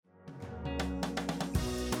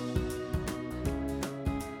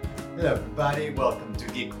Hello everybody, welcome to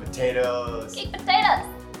Geek Potatoes. Geek potatoes!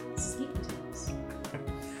 This is Geek Potatoes.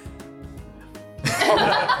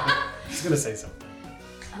 I was gonna say something.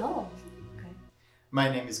 Oh, okay. My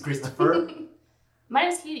name is Christopher My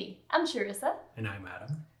name's Katie. I'm Charissa. And I'm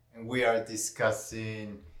Adam. and we are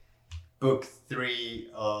discussing book 3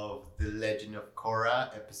 of The Legend of Korra,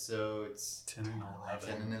 episodes 10 and 11.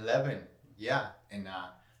 10 and 11. Yeah, and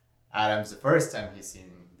Adam's the first time he's seen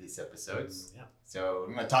these episodes, Yeah. so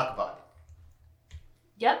we're going to talk about it.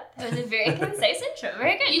 Yep, it was a very concise intro.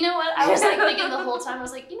 Very good. You know what? I was like thinking the whole time. I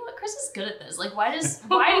was like, you know what? Chris is good at this. Like, why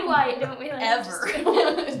don't we ever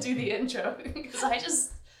do the intro? Because I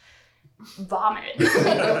just vomit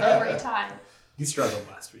every time. You struggled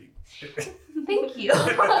last week. Thank you.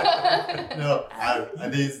 No, I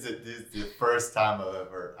think this is the first time I've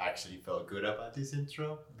ever actually felt good about this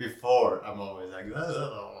intro. Before, I'm always like,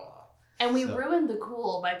 ugh. And we So- ruined the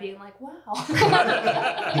cool by being like, wow, we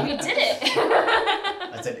did it.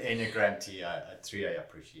 I said Enneagram T, a 3 I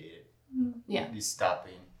appreciate it. Yeah. You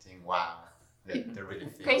stopping, saying, wow, they're really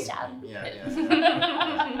feeling Great me." job.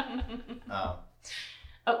 Yeah.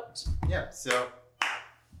 Oh. Yeah, so.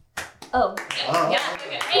 Oh. Oh, Yeah.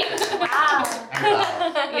 okay. Hey. Wow.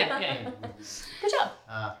 Yeah. Good job.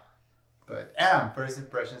 But Adam, first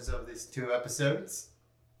impressions of these 2 episodes?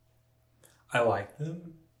 I like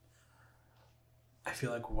them. I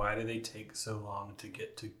feel like, why do they take so long to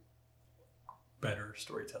get to better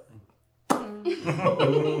storytelling?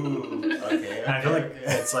 Ooh, okay. And I feel like okay.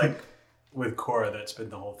 it's like with Korra, that's been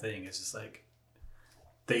the whole thing. It's just like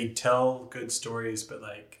they tell good stories, but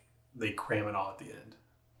like they cram it all at the end.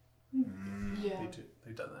 Mm. Yeah.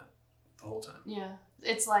 They've done that the whole time. Yeah.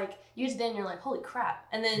 It's like, then you're like, holy crap.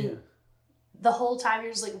 And then Yeah. the whole time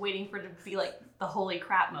you're just like waiting for it to be like the holy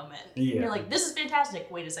crap moment. Yeah. You're like, this is fantastic.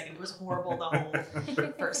 Wait a second. It was horrible the whole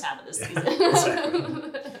first half of this season.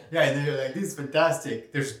 Exactly. Yeah, and they're like, this is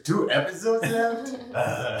fantastic. There's 2 episodes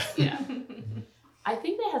left? Yeah. I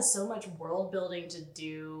think they had so much world building to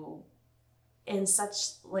do in such,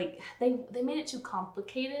 like, they made it too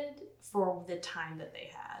complicated for the time that they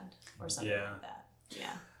had or something Yeah. like that.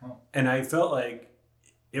 Yeah. And I felt like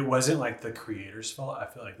it wasn't like the creator's fault. I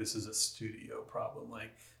feel like this is a studio problem.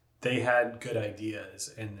 Like they had good ideas,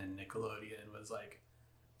 and then Nickelodeon was like,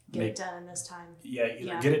 Get it done in this time. either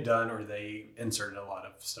Yeah. get it done or they inserted a lot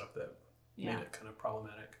of stuff that Yeah. made it kind of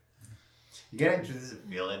problematic. You get introduced a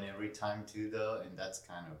villain every time too, though, and that's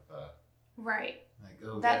kind of Right. like,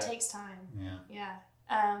 oh, That yeah. takes time. Yeah. Yeah.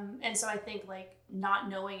 And so I think like not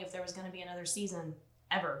knowing if there was going to be another season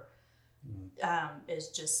ever is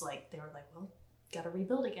just like, they were like, well, got to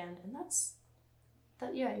rebuild again. And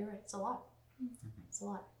yeah, you're right. It's a lot. It's a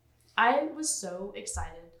lot. I was so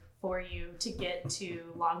excited for you to get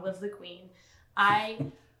to Long Live the Queen. I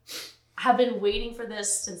have been waiting for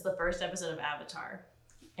this since the first episode of Avatar.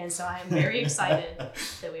 And so I'm very excited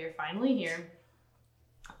that we are finally here.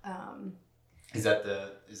 Is that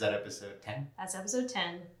episode 10? That's episode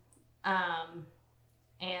 10.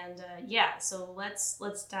 Yeah, so let's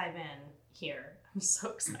dive in here. I'm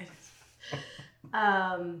so excited.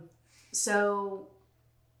 So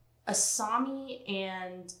Asami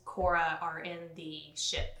and Korra are in the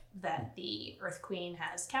ship that the Earth Queen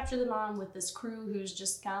has captured them on with this crew who's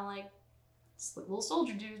just kind of like little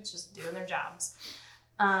soldier dudes just doing their jobs.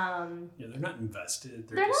 Yeah, they're not invested.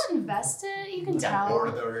 They're just not invested, you can Got tell.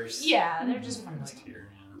 orders. Yeah, they're just just here.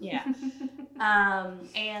 yeah.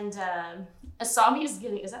 Asami is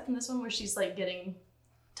that from this one where she's like getting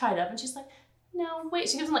tied up and she's like, no, wait,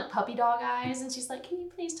 she gives him like puppy dog eyes and she's like, can you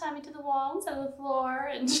please tie me to the wall instead of the floor?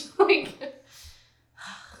 And she's like,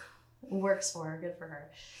 works for her, good for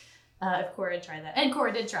her. If Korra had tried that. And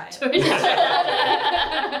Korra did try it.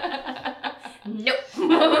 Nope.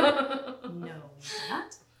 No,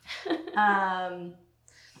 not.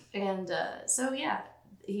 So yeah,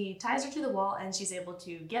 he ties her to the wall and she's able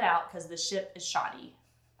to get out because the ship is shoddy.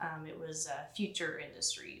 It was Future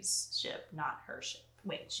Industries ship, not her ship.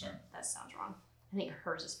 Wait, ship. That sounds wrong. I think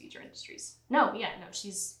hers is Future Industries. No,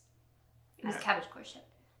 she's... It's Cabbage Corps ship.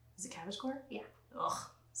 Is it Cabbage Corps? Yeah. Ugh.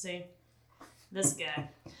 See? This guy.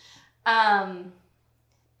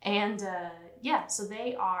 So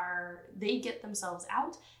they get themselves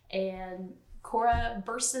out and Korra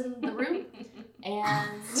bursts in the room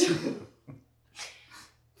and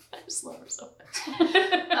I just love her so much.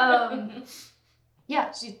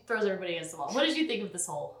 She throws everybody against the wall. What did you think of this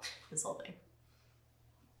whole thing?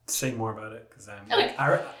 Say more about it, because I'm Okay.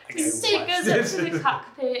 So she goes up to the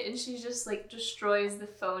cockpit and she just like destroys the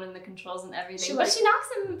phone and the controls and everything. She But like, she knocks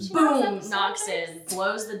him. She Boom! knocks Knocks him in,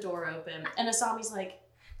 blows the door open, and Asami's like,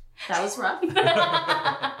 "That was rough. You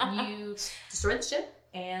destroyed the ship.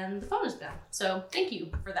 and the phone is down. So thank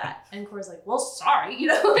you for that. And Korra's like, well, sorry, you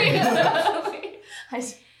know.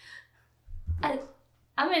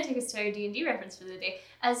 I'm going to take us to our D&D reference for the day.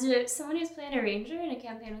 As someone who's playing a ranger in a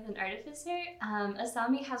campaign with an artificer,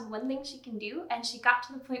 Asami has one thing she can do, and she got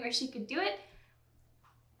to the point where she could do it,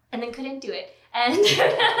 and then couldn't do it. And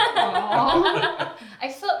I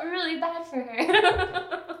felt really bad for her.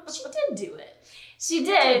 She did do it. She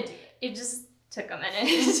did. It just took a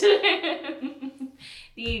minute.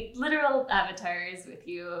 The literal avatar is with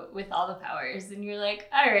you with all the powers, and you're like,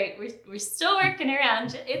 all right, we're still working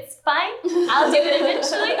around you. It's fine. I'll do it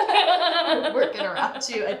eventually. Working around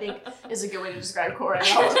you, I think, is a good way to describe Korra.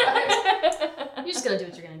 You're just gonna do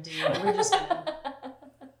what you're gonna do. We're just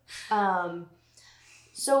gonna.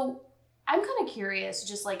 So I'm kind of curious,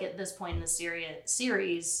 just like at this point in the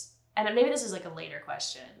series, and maybe this is like a later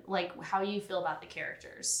question, like how you feel about the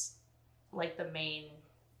characters, like the main.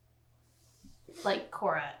 Like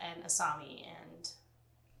Korra and Asami and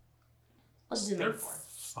let's just do the main four.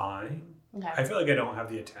 Fine. Okay. I feel like I don't have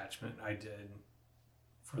the attachment I did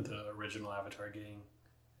for the original Avatar game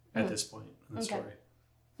at this point in the story.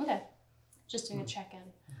 Okay. Just doing a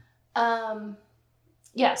check-in.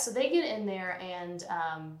 Yeah, so they get in there and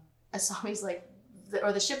Asami's like,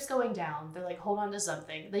 or the ship's going down. They're like, hold on to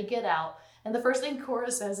something. They get out, and the first thing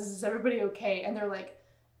Korra says is everybody okay? And they're like,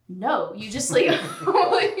 no, you just like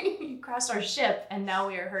you crashed our ship, and now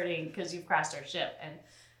we are hurting because you've crashed our ship, and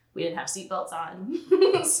we didn't have seatbelts on,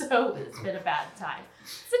 so it's been a bad time.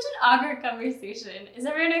 Such an awkward conversation. Is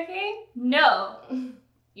everyone okay? No,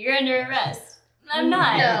 you're under arrest. I'm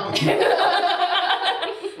not. No.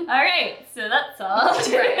 All right, so that's all.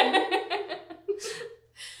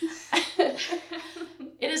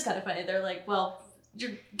 It is kind of funny. They're like, well,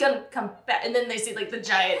 you're gonna come back, and then they see like the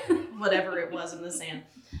giant whatever it was in the sand.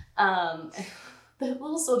 The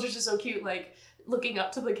little soldiers are so cute, like looking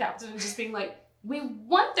up to the captain and just being like, we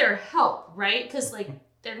want their help, right? Because like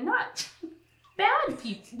they're not bad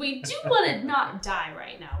people. We do want to not die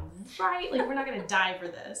right now, right? Like we're not gonna die for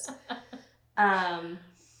this.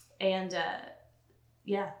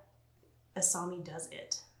 Yeah, Asami does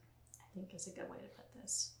it, I think is a good way to put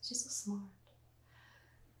this. She's so smart.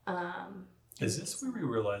 Is this where we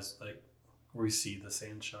realize, like, where we see the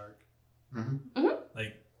sand shark? Mm-hmm. Mm-hmm.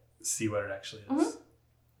 Like, see what it actually is?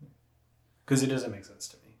 Because it doesn't make sense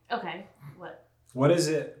to me. Okay, what? What is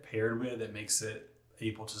it paired with that makes it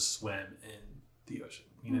able to swim in the ocean?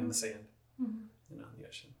 You know, in the sand. Mm-hmm. You know, in the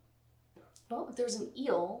ocean. Well, if there was an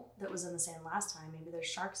eel that was in the sand last time, maybe there's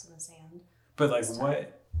sharks in the sand. But, like,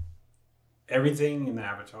 what... Everything in the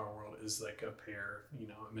Avatar world is like a pair, you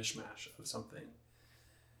know, a mishmash of something.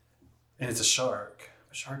 And it's a shark.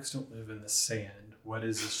 But sharks don't live in the sand. What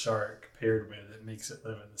is a shark paired with that makes it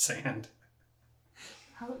live in the sand?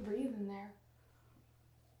 How would it breathe in there?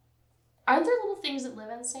 Aren't there little things that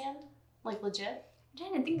live in sand? Like legit? I'm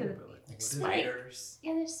trying to think of But, like, what is it? Spiders.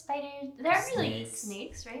 Yeah, there's spiders. There are really Snakes.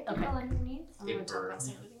 snakes, right? Okay. They're all underneath. I'm not going to talk about birds.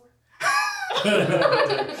 sand anymore.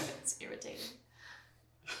 It's irritating.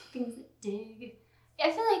 Things that dig. Yeah,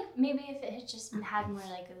 I feel like maybe if it had just had more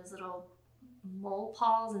like those little mole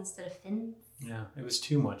paws instead of fins. Yeah, it was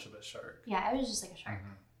too much of a shark. Yeah, it was just like a shark.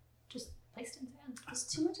 Mm-hmm. Just placed in sand. It's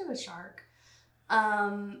too much of a shark.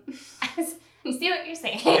 You see what you're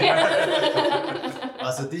saying.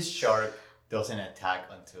 Also, this shark doesn't attack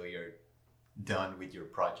until you're done with your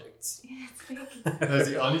projects. Yeah, it's very That's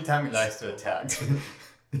the only time it likes to attack.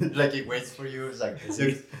 Like it waits for you. It's like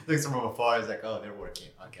looks from afar. It's like, oh, they're working.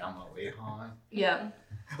 Okay, I'm gonna wait on. Yeah.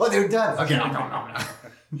 Oh, they're done. Okay, no.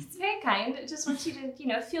 It's very kind. It just wants you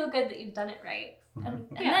to, feel good that you've done it right. And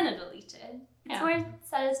Yeah. then it'll eat it. It's Yeah. more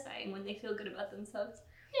satisfying when they feel good about themselves.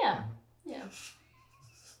 Yeah. Yeah.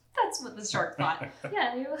 That's what the shark thought.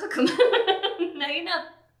 Yeah, you're welcome. Now you know.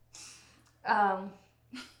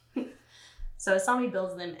 So Asami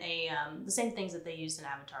builds them the same things that they used in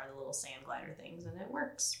Avatar, the little sand glider things, and it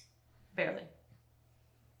works. Barely.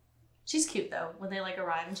 She's cute though, when they like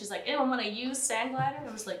arrive and she's like, anyone want to use sand glider?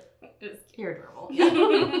 I was like, you're adorable.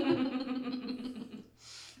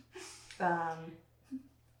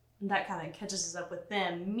 That kind of catches us up with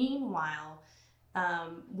them. Meanwhile,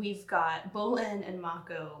 we've got Bolin and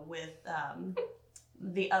Mako with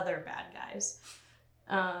the other bad guys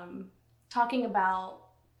talking about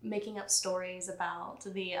making up stories about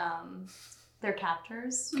their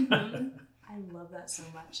captors. I love that so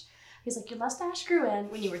much. He's like, your mustache grew in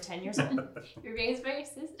when you were 10 years old. You're raised by your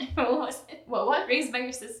sister. What was it? What? Raised by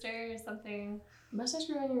your sister or something. Mustache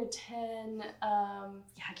grew when you were 10. Yeah,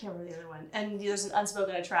 I can't remember the other one. And there's an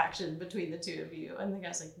unspoken attraction between the two of you. And the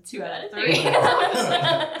guy's like, 2 out of 3.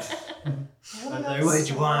 I was like, what did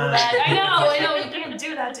you want? I know, you can't do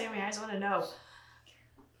God damn it, I just want to know.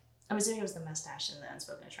 I'm assuming it was the mustache and the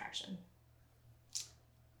unspoken attraction.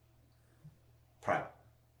 Prime.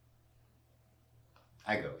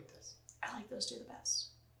 I go with this. I like those two the best.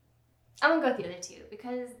 I'm gonna go with the other two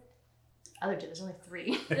because Other two, there's only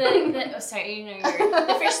three.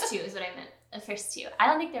 the first two is what I meant. The first two. I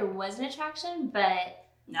don't think there was an attraction, but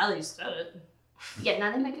Now that you said it. yeah,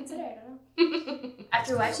 now they might consider. I don't know.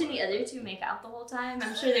 After watching the other two make out the whole time,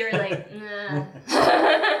 I'm sure they were like, nah.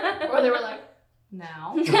 Or they were like,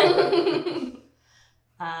 no.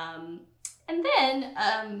 And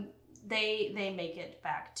then they make it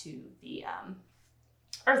back to the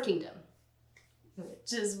Earth Kingdom,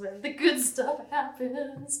 which is when the good stuff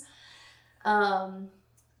happens.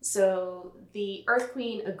 So the Earth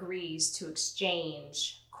Queen agrees to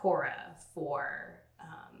exchange Korra for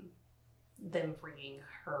them bringing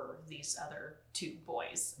her these other two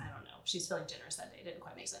boys. I don't know. She's feeling generous that day. It didn't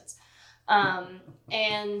quite make sense. And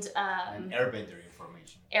Airbender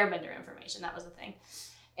information. Airbender information, that was the thing.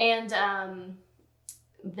 And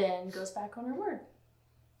then goes back on her word.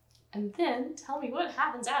 And then tell me what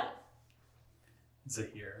happens, Adam.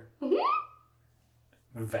 Zahir Mhm.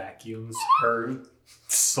 vacuums her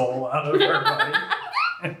soul out of her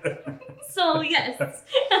body. So yes.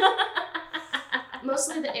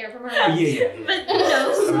 Mostly the air from her yeah, mouth. yeah. But I no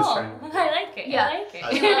was soul. trying to- I like it. Yeah. I like it.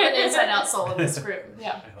 I You have an inside out soul in this group.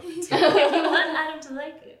 Yeah. I hope so. You want Adam to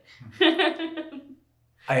like it.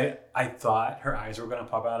 I thought her eyes were gonna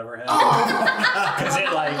pop out of her head Oh. because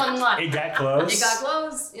it like it got close. It got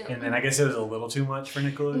close. Yeah. And then I guess it was a little too much for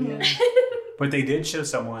Nickelodeon. But they did show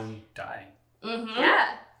someone die. Mm-hmm.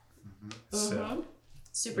 Yeah. So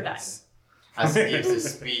Super yes. As he gives a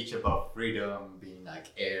speech about freedom, being like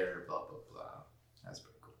air, blah blah blah. That's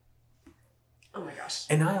pretty cool. Oh my gosh.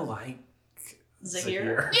 And I like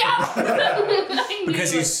Zahir. Zahir. Yeah. I knew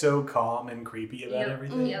Because it. he's so calm and creepy about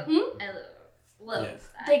everything. Yep. Mhm. I love Yeah.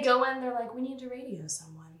 that. They go in, they're like, we need to radio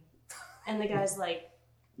someone. And the guy's like,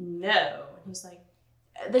 no. And he's like,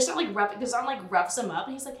 they start like roughs him up.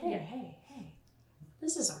 And he's like, hey,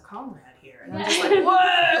 this is our comrade here. And I'm just like,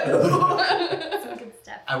 whoa. Some good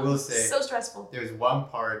stuff. I will say So stressful. there's one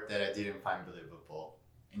part that I didn't find believable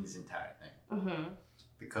in this entire thing. Mm-hmm.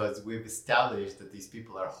 Because we've established that these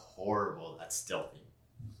people are horrible at stealthing.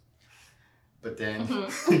 But then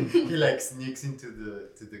he like sneaks into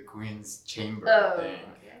the queen's chamber thing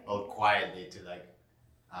all quietly to like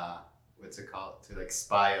what's it called? To like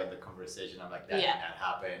spy on the conversation. I'm like, that did not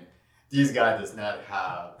happen. This guy does not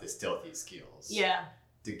have the stealthy skills Yeah.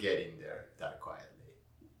 to get in there that quietly.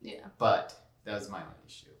 Yeah. But that was my only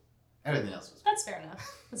issue. Everything else was That's fair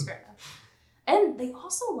enough. That's fair enough. And they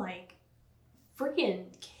also like freaking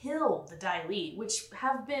kill the Dai Li, which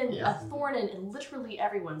have been Yeah. a thorn in literally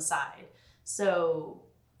everyone's side. So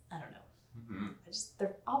I don't know.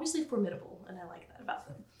 They're obviously formidable, and I like that about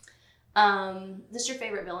them. This is your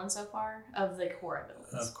favorite villain so far of the Korra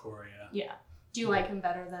villains? Of course, yeah. Yeah. Do you like him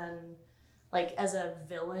better than, like, as a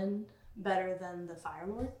villain, better than the Fire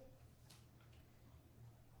Lord?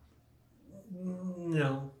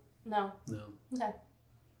 No. No. Okay.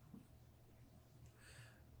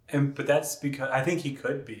 But that's because I think he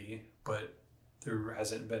could be, but there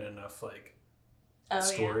hasn't been enough like Oh,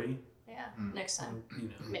 story. Yeah. Mm. Next time, You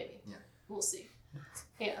know. maybe. Yeah. We'll see.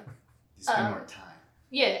 Yeah. You spend more time.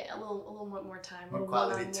 Yeah, a little more time. More a little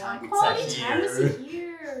quality one-on-one. time with Quality Zahir. time with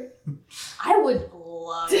Zahir. I would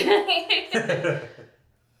love it.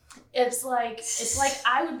 It's like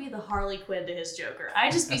I would be the Harley Quinn to his Joker.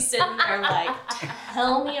 I'd just be sitting there like,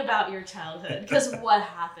 tell me about your childhood, because what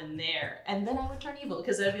happened there, and then I would turn evil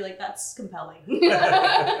because I'd be like, that's compelling.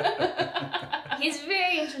 He's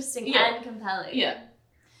very interesting Yeah. and compelling. Yeah.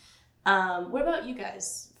 What about you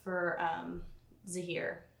guys for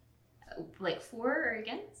Zahir? Like for or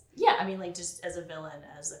against? Yeah, I mean, like, just as a villain,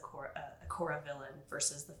 as a Korra villain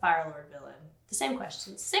versus the Fire Lord villain. The same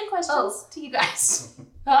questions. Same questions to you guys.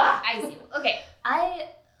 Ah, I see. Okay, I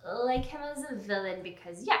like him as a villain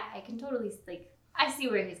because I can totally I see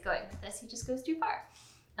where he's going with this. He just goes too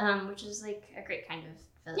far, which is like a great kind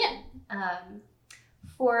of villain. Yeah.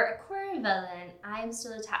 For a Korra villain, I'm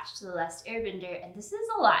still attached to the Last Airbender, and this is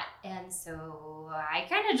a lot, and so I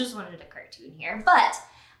kind of just wanted a cartoon here, but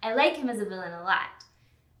I like him as a villain a lot.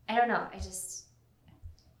 I don't know.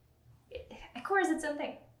 Korra's its own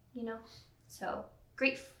thing, you know. So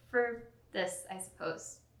great for this, I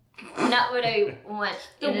suppose. Not what I want.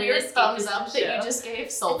 the in an weird thumbs escapism up that show. you just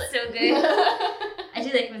gave sold It's it. so good. I do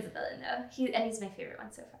like him as a villain though. He's my favorite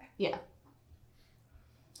one so far.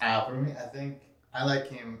 For me, I think I like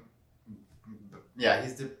him. Yeah,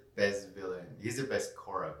 he's the best villain. He's the best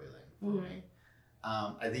Korra villain for me.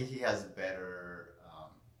 I think he has better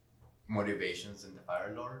motivations in the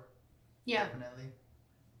Fire Lord. Yeah. Definitely.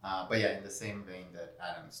 But yeah, in the same vein that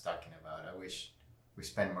Adam's talking about, I wish we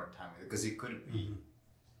spend more time with it because it could be.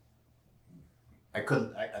 I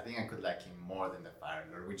think I could like him more than the Fire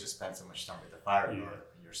Lord. We just spent so much time with the Fire Lord,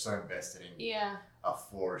 and you're so invested in a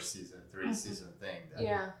 3 season thing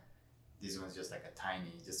that this one's just like a tiny.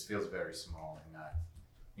 It just feels very small and not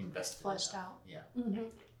invested. Fleshed enough. out. Yeah.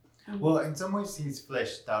 Mm-hmm. Well, in some ways, he's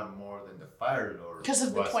fleshed out more than the Fire Lord Because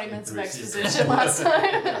of the was 20 in minutes of 3 exposition seasons. last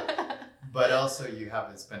time. Yeah. But also, you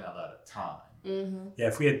haven't spent a lot of time. Mm-hmm. Yeah,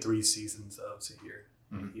 if we had 3 seasons of Zahir.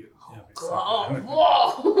 Whoa!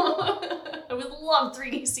 I would love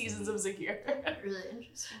 3 seasons of Zahir. Really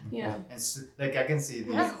interesting. Yeah. And so, like I can see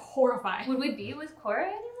That'd be horrifying. Would we be with Korra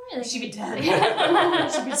anymore? Like, She'd be dead.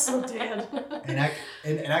 She'd be so dead. and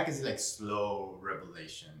I can see like slow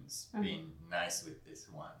revelations being nice with this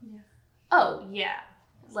one. Yeah. Oh yeah.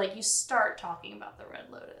 Like you start talking about the Red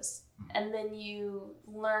Lotus, and then you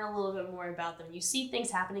learn a little bit more about them. You see things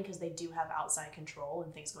happening because they do have outside control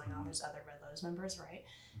and things going on. There's other Red Lotus members, right?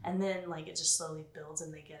 And then like it just slowly builds,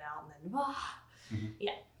 and they get out, and then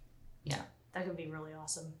yeah, that could be really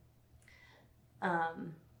awesome.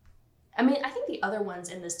 I mean, I think the other ones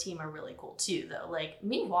in this team are really cool too, though. Like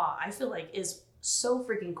Mi-Hwa, I feel like is so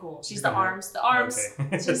freaking cool. She's the arms. The arms.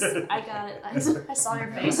 Okay. Just, I got it. I saw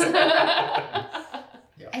your face.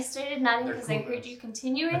 I started nodding They're because cool I heard ones. you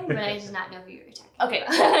continuing, but I did not know who you were talking Okay.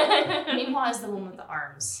 about. Mi-Hwa is the one with the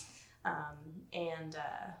arms. And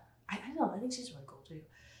I don't know, I think she's really cool too.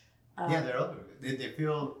 Yeah, they're all good. They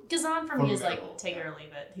feel. Gazan for me is like formidable. take it or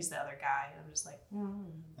leave it. He's the other guy. And I'm just like,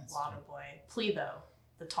 That's Lava true. Boy. Plea though,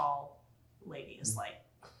 the tall lady is like,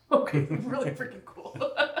 okay, really freaking cool.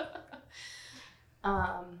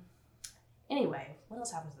 Anyway, what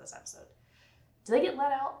else happens in this episode? Do they get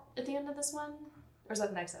let out at the end of this one? Or is that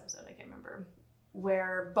the next episode? I can't remember.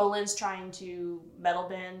 Where Bolin's trying to metal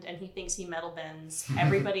bend and he thinks he metal bends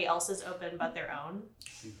everybody else's open but their own.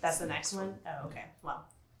 That's the next one? Oh, okay. Well,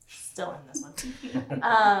 still in this one.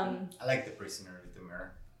 I like the prisoner with the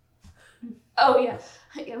mirror. Oh, yeah.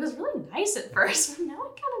 It was really nice at first, but now I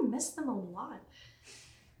kind of miss them a lot.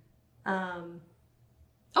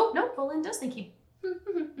 Oh, no, Bolin does think he...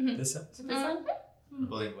 This episode?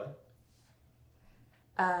 Believe what?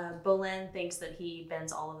 Bolin thinks that he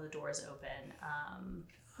bends all of the doors open.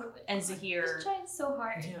 And Zahir... He's trying so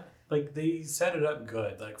hard. Yeah. Like, they set it up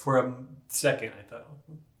good. Like, for a second, I thought,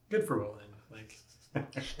 good for Roland. Like...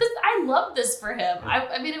 I love this for him.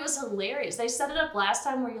 I mean, it was hilarious. They set it up last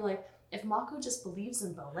time where you're like, if Mako just believes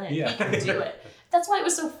in Bolin, he can do it. That's why it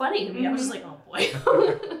was so funny to me. I was just like, oh boy.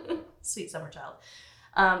 Sweet summer child.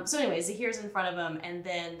 So anyway, Zahir's in front of him, and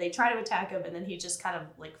then they try to attack him, and then he just kind of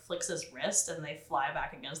like flicks his wrist, and they fly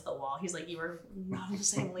back against the wall. He's like, you are not in the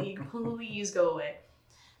same league. Please go away.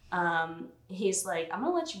 He's like, I'm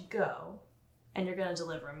going to let you go, and you're going to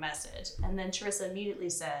deliver a message. And then Charissa immediately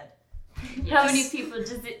said, How many people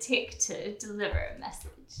does it take to deliver a message?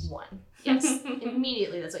 1. Yes.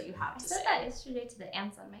 Immediately, that's what you have I to said say. that yesterday to the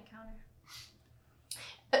ants on my counter.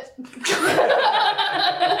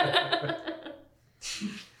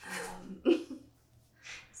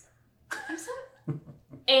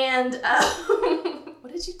 And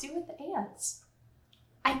what did you do with the ants?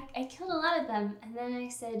 I killed a lot of them, and then I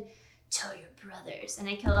said, tell your brothers. And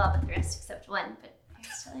I killed all but the rest except one, but I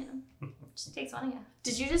was telling them. It just takes one, yeah.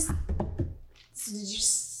 Did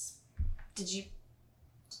you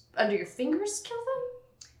under your fingers kill them?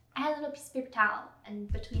 I had a little piece of paper towel,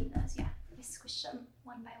 and between those, yeah, I squished them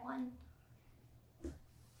one by one.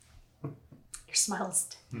 Your smile's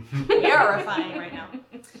terrifying right now.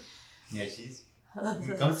 Yeah, she's. When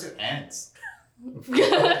it comes to ants,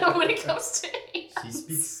 When it comes to she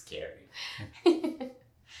speaks scary.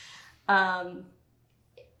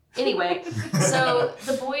 Anyway, so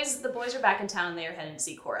the boys are back in town and they are heading to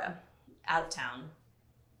see Korra out of town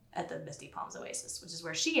at the Misty Palms Oasis, which is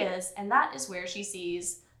where she is, and that is where she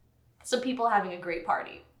sees some people having a great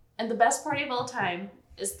party. And the best party of all time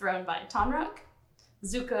is thrown by Tonruk,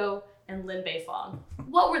 Zuko, and Lin Beifong.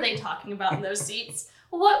 What were they talking about in those seats?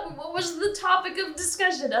 What was the topic of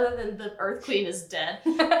discussion other than the Earth Queen is dead?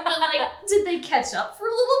 But like, did they catch up for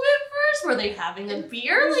a little bit first? Were they having a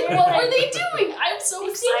beer? Like, what were they doing? I'm so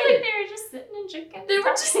It seemed like excited. they were just sitting and drinking. They were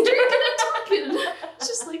just drinking and talking. It's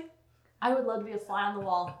just like, I would love to be a fly on the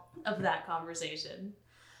wall of that conversation.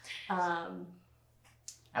 I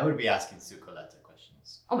would be asking Zuko lots of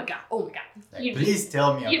questions. Oh my god. Like, You'd be- please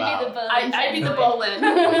tell me You'd about. be the Bolin. I'd be the fanboy. Bolin.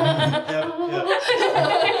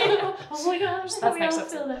 Oh my gosh, That's that's we next all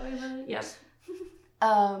episode. feel that way, Bolin. Yep.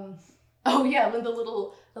 Oh yeah, when the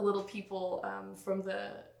little people from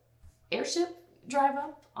the airship drive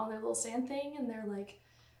up on their little sand thing, and they're like,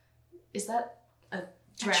 "Is that a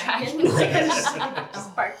dragon. dragon?" Like,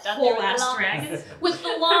 Just parked out there whole with ass the llamas. dragon with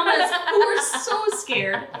the llamas who were so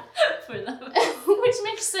scared. For them. Which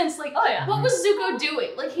makes sense. Like, Oh yeah. what was Zuko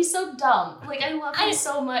doing? Like, he's so dumb. Like, I love him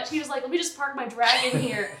so much. He was like, let me just park my dragon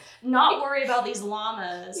here, not worry about these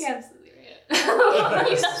llamas. You're absolutely right.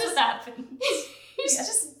 He's That just happened. He's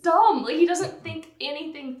just dumb. Like, he doesn't think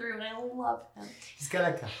anything through, and I love him. He's got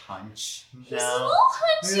like a hunch He's a now. little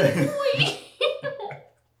hunchy boy.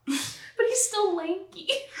 But he's still lanky.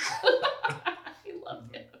 I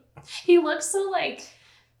love him. He looks so, like,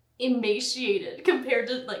 emaciated compared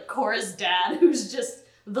to, like, Korra's dad, who's just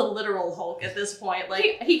the literal Hulk at this point.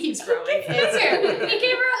 Like, he keeps growing. He gave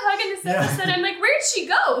her a hug in this Yeah. episode. I'm like, where'd she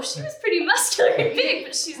go? She was pretty muscular and big,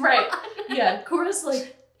 but she's Right. not. Yeah, Korra's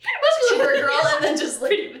like, muscular girl, and then just,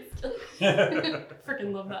 like, Pretty muscular.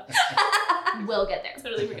 freaking love that. We'll get there.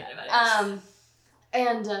 Totally forgot about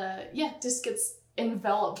it. Yeah, just gets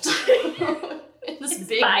enveloped in this His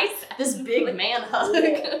big, bicep. this big man hug,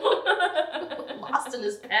 lost in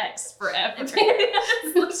his pecs forever.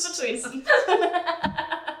 Looks between them.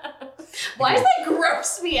 Why does that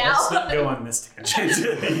gross me Let's out? not go on this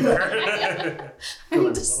tangent either.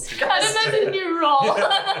 I'm disgusted. That's a new role.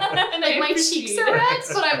 And Like, I my appreciate cheeks are it. red,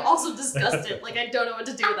 but I'm also disgusted. Like, I don't know what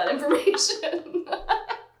to do with that information.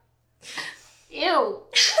 Ew.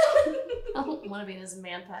 I don't want to be in his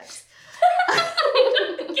man pecs.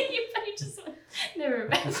 You just never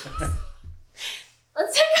mind.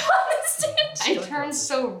 Let's take on this I tangent. turn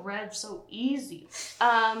so red so easy.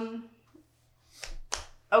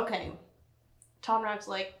 Okay. Tonrak's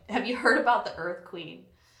like, have you heard about the Earth Queen?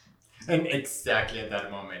 And exactly at that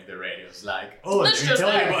moment, the radio's like, "Oh, Let's let me just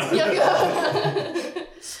tell you there. what." Yeah, yeah.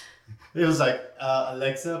 It was like,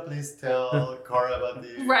 "Alexa, please tell Korra about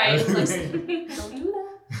the." Right. Earth Alexa, Queen." Don't do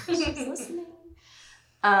that. She's listening.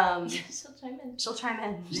 She'll chime in. She'll chime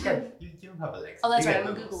in. You don't have Alexa. Oh, that's You right. got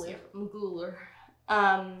I'm a Google, Googler. yeah. I'm a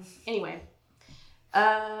Googler. Anyway.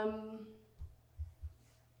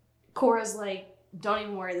 Korra's like, don't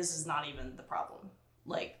even worry. This is not even the problem.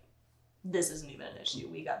 Like, this isn't even an issue.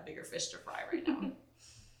 We got bigger fish to fry right now.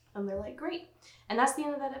 And they're like, great. And that's the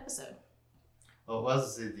end of that episode. What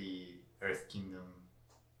was it, the Earth Kingdom?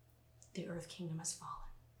 The Earth Kingdom has fallen.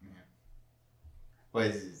 What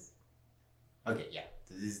is this? Okay, yeah.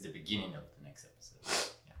 This is the beginning of the next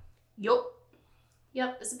episode. Yeah. Yup.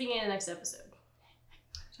 Yep, it's the beginning of the next episode.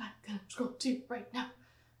 I'm gonna scroll to you right now.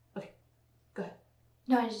 Okay, go ahead.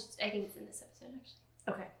 No, I think it's in this episode actually.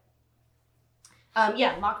 Okay.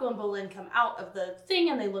 Yeah, Mako and Bolin come out of the thing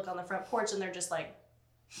and they look on the front porch and they're just like,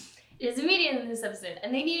 It is immediate in this episode,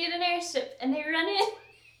 and they needed an airship, and they run in.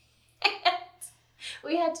 And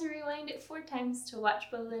we had to rewind it 4 times to watch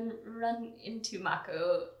Bolin run into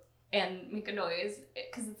Mako and make a noise,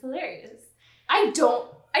 because it's hilarious. I don't.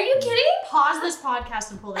 Are you kidding? Pause this podcast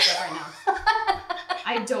and pull this up right now.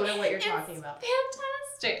 I don't know what you're talking about.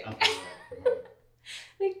 Fantastic. Okay.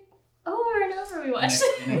 Over and over we watched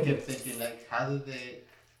And I kept thinking, like, how do they?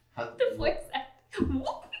 How the voice act. It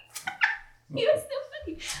was so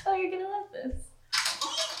funny. Oh, you're gonna love this.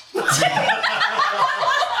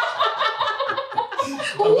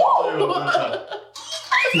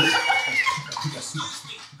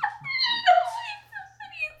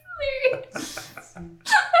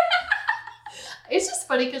 It's just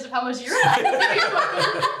funny because of how much you're laughing.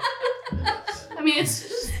 I mean, it's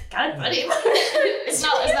just kind of funny. It's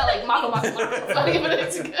not like Mako funny, but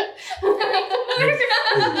it's good.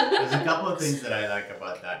 There's a couple of things that I like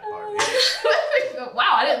about that part.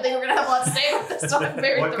 Wow, I didn't think we were gonna have a lot to say about this, so I'm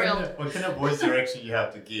very thrilled. What kind of voice direction you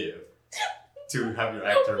have to give to have your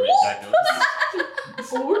actor make that noise?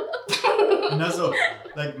 And also,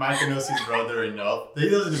 like, Mako knows his brother enough. He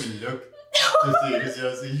doesn't even look to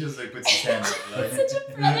see. He just like puts his hand up. Like, It's such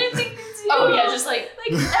a brother thing to do. Oh yeah, just like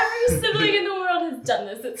every sibling in the world has done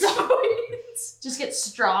this at some point. just get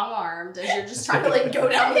strong armed as you're just trying to like go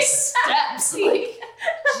down the steps. Like,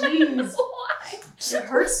 jeez, Why? it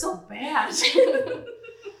hurts so bad. I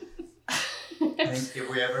think if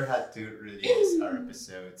we ever had to release our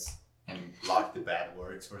episodes and block the bad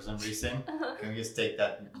words for some reason, can we just take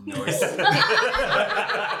that noise?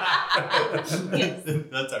 Yes.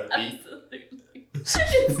 That's our beat. Absolutely. It's so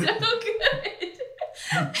good.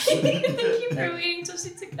 Thank you for waiting till she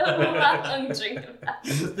took a long drink of that. I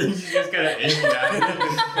think she's just kind of aiming at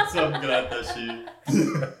it. So I'm glad that she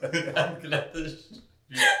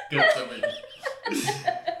got something.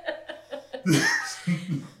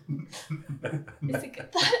 It's a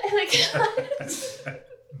good thought. I like it.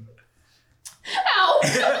 Ow!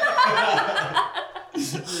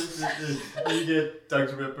 Really You get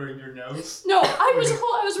Dr. Pepper in your nose. No, I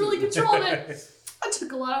was really controlling it. I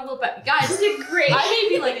took a lot of whoop at guys. You did great. I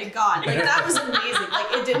may be like a god. Like that was amazing.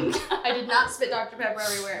 Like I did not spit Dr. Pepper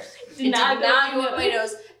everywhere. It did not go up my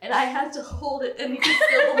nose. And I had to hold it and you could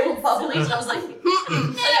feel the little bubblies. And I was like, like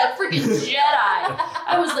a freaking Jedi.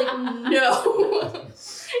 I was like, no.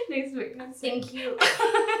 Next week. Thank you.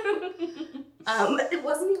 It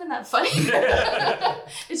wasn't even that funny.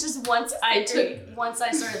 It's just once I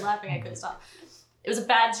started laughing, I couldn't stop. It was a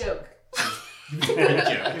bad joke.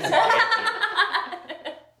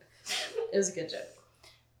 It was a good joke.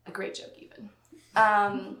 A great joke, even.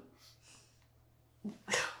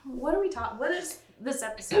 What are we talking? What is this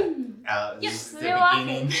episode? This is the we're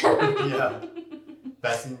beginning. Yeah.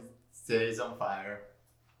 Passing cities on fire.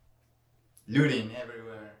 Looting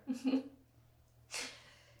everywhere.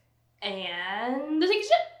 And they take a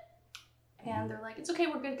shit. And they're like, it's okay,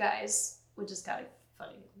 we're good guys. Which is kind of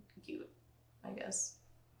funny and cute, I guess.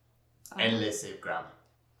 And let's save Grandma.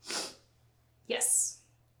 Yes.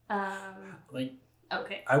 Like,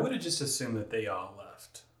 Okay. I would have just assumed that they all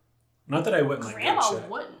left. Not that I wouldn't like Grandma go check.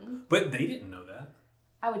 wouldn't. But they didn't know that.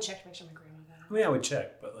 I would check to make sure my grandma got I out. mean, I would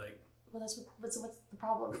check, but like, Well, what's the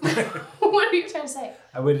problem? What are you trying to say?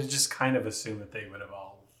 I would have just kind of assumed that they would have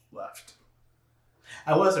all left.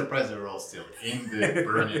 I was surprised they were all still in the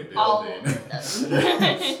burning All building. of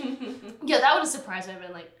them. Yeah, that would have surprised me. I've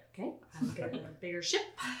been like, okay, I'm getting a bigger ship.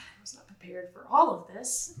 I was not prepared for all of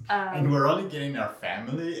this. And we're only getting our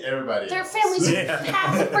family, everybody Their else. families Yeah.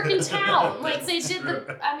 half the freaking town. Like they did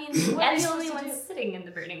the. I mean, what are And you the only supposed to one do? sitting in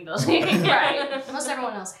the burning building. Right. Unless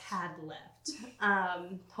everyone else had left.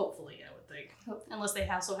 Hopefully, I would think. Unless they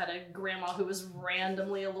also had a grandma who was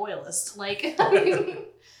randomly a loyalist. Like, I mean,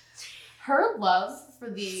 her love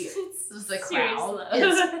for the Serious crowd love.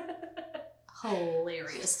 is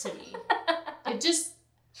hilarious to me.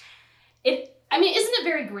 I mean, isn't it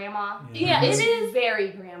very grandma? Yeah, It's it is. very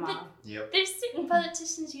grandma. Yep. There's certain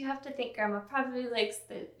politicians you have to think Grandma probably likes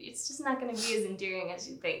that it's just not going to be as enduring as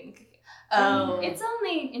you think. Oh. It's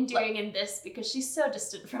only enduring in this because she's so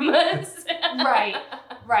distant from us. Right.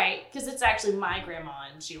 Right. Because it's actually my grandma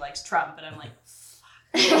and she likes Trump, and I'm like, fuck.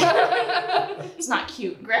 It's not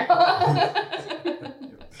cute, grandma.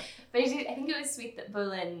 But I think it was sweet that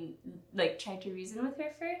Bolin like tried to reason with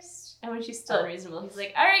her first, and when she's still unreasonable, he's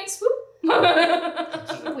like, "All right, swoop."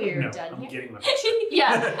 We're No, done I'm here. getting my picture.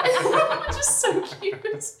 Yeah. Just so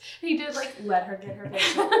cute. He did like let her get her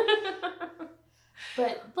picture.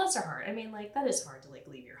 But bless her heart. I mean, like, that is hard to like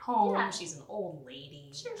leave your home. Yeah. She's an old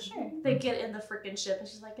lady. Sure. They get in the freaking ship and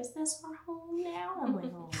she's like, is this our home now? I'm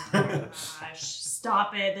like, oh my gosh,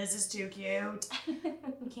 stop it. This is too cute.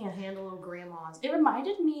 I can't handle little grandmas. It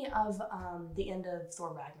reminded me of the end of Thor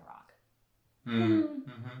Ragnarok.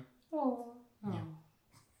 Mm-hmm. Oh.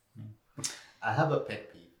 I have a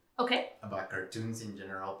pet peeve Okay. about cartoons in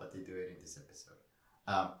general, but they do it in this episode.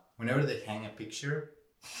 Whenever they hang a picture,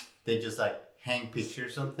 they just like hang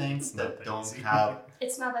pictures on things not that that don't easy. Uh, have.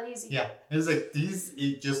 It's not that easy. Yeah, it's like this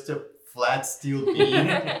is just a flat steel beam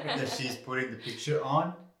that she's putting the picture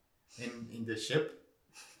on in the ship,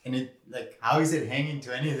 and it like how is it hanging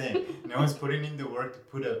to anything? No one's putting in the work to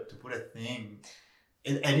put a thing.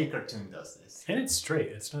 Any cartoon does this. And it's straight.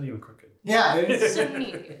 It's not even crooked. Yeah, it's So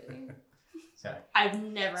neat. sorry. I've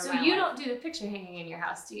never. So in my you life- don't do the picture hanging in your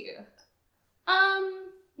house, do you?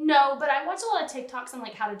 No, but I watch a lot of TikToks on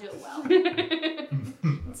like how to do it well.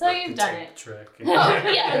 So you've done Tape it. Trick. Oh,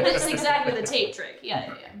 yeah, that's exactly the tape trick.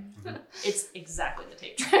 Yeah. It's exactly the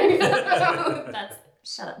tape trick. That's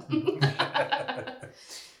shut up.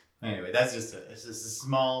 Anyway, it's just a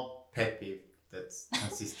small pet peeve that's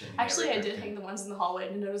consistent. in Actually, every I did cartoon. hang the ones in the hallway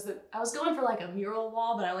and noticed that I was going for like a mural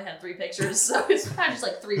wall, but I only had 3 pictures, so it's kind of just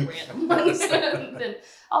like 3 random ones. Then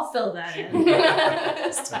I'll fill that in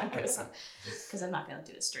as time goes on, because I'm not gonna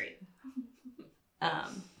do it straight.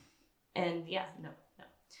 And yeah, no,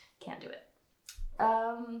 can't do it.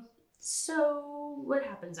 So what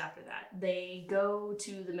happens after that? They go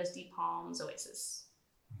to the Misty Palms Oasis.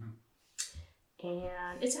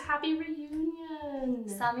 And it's a happy reunion.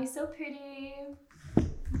 Sammy's so pretty.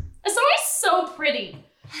 It's always so pretty.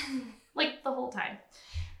 Like the whole time.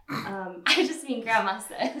 I just mean Grandma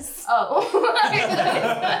says. Oh. I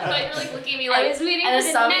thought you were like looking at me I like, was waiting and for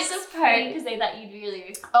the Sammy's next so part pretty. because I thought you'd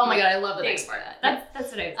really. Oh my god, I love the There next you part. go.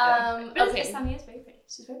 That's what I was going for. But Okay. okay, Sammy is very pretty.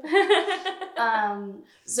 She's very pretty.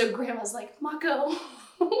 So grandma's like, Mako.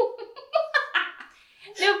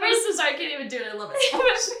 No, first I'm sorry, I can't even do it. I love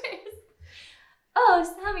it. Oh,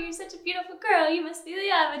 Sammy, you're such a beautiful girl. You must be the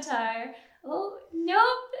Avatar. Oh,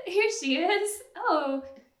 nope. Here she is. Oh,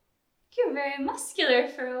 you're very muscular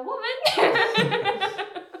for a woman.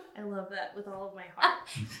 that with all of my heart.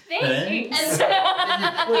 Thanks.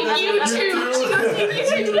 Thanks. You too.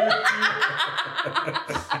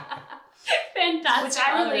 Fantastic. Which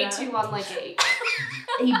I relate to on like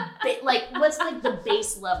like what's like the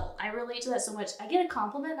base level. I relate to that so much. I get a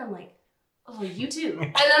compliment, I'm like, oh, you too.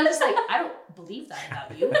 And I'm just like, I don't believe that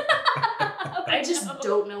about you. I just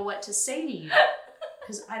don't know what to say to you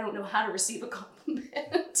because I don't know how to receive a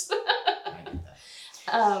compliment. I get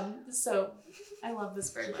that. So I love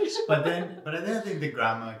this very much. But then I think the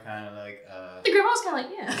grandma kind of like. The grandma's kind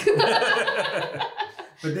of like, yeah.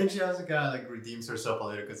 But then she also kind of like redeems herself a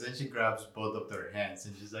little because then she grabs both of their hands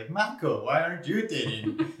and she's like, Mako, why aren't you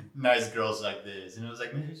dating nice girls like this? And I was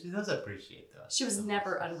like, maybe she does appreciate that. She was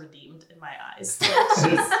never unredeemed in my eyes.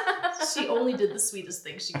 Like, she only did the sweetest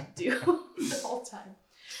thing she could do the whole time.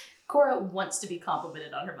 Cora wants to be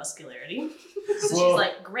complimented on her muscularity. So Well, she's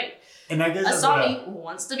like, great. And I guess that's what Asami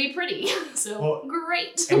wants to be pretty. So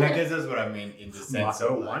great. and I guess that's what I mean in the sense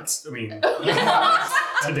Mako of like, wants. I mean,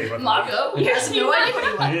 today with Mako, he has no idea what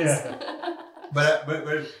he wants. Yeah. But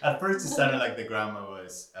at first it sounded like the grandma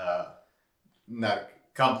was not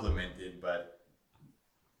complimented, but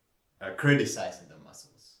criticizing the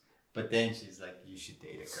muscles. But then she's like, you should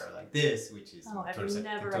date a girl like this, which is Oh, I've turns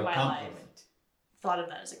never into in a my compliment. life thought of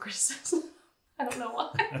that as a criticism. I don't know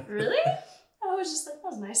why. Really? I was just like,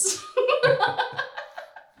 that was nice.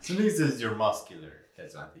 So this is you're muscular.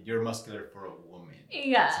 That's one thing. You're muscular for a woman.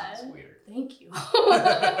 Yeah. That sounds weird. Thank you.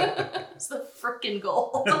 It's the frickin'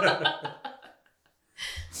 goal.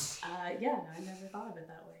 Yeah, no, I never thought of it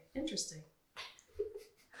that way. Interesting.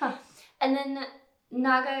 And then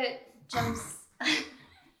Naga jumps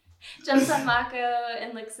on Mako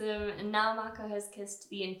and licks him, and now Mako has kissed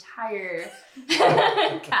the entire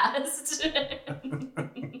cast.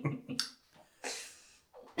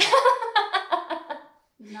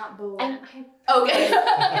 Not Bo. And Okay.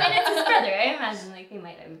 I mean, it's his brother. I imagine like they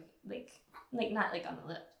might have like not like on the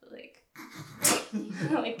lips, but like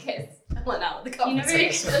like kiss. Went out with the You never-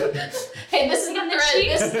 conversation. Hey, this is the On the thread.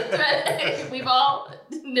 This is cheeks. the thread. We've all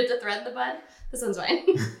nipped a thread in the bud. This one's fine.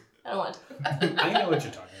 I don't want to. I know what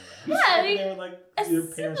you're talking about. Yeah, They were like a your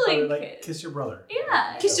parents sibling probably like kiss. kiss your brother.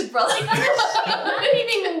 Yeah. Kiss your brother. Not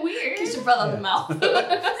anything weird. Kiss your brother on the mouth. On the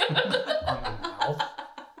mouth.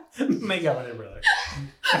 Make out with your brother.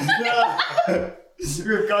 No!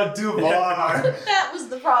 You've gone too far. That was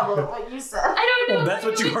the problem. What you said. I don't know. Well, that's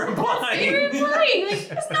what you were implying. You were implying. Like,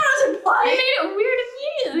 That's not as you implied. made it weird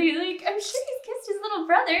immediately. Like, I'm sure he's kissed his little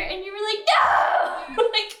brother, and you were like, no!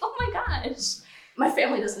 Like, oh my gosh. My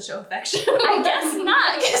family doesn't show affection. I guess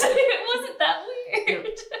not, because it wasn't that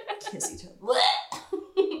weird. Kiss each other.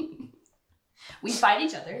 We fight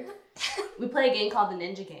each other. We play a game called the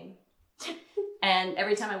Ninja Game. And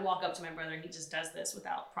every time I walk up to my brother, he just does this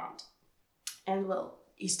without prompt. And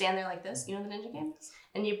you stand there like this. You know the Ninja Game?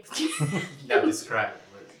 And you Now describe it.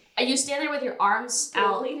 and you stand there with your arms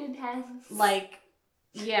out, Deleted hands. like,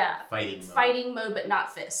 yeah, Fighting mode. fighting mode, but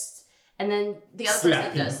not fists. And then the other person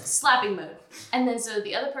Slapping does mode. slapping mode. And then so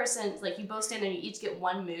the other person, like you both stand there and you each get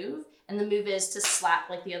one move. And the move is to slap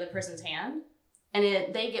like the other person's hand. And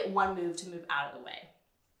they get one move to move out of the way.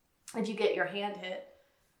 If you get your hand hit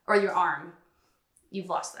or your arm, you've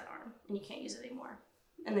lost that arm and you can't use it anymore.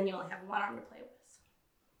 And then you only have one arm to play with.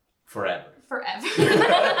 Forever. Forever.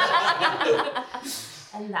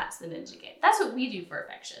 And that's the Ninja Game. That's what we do for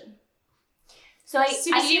affection. So I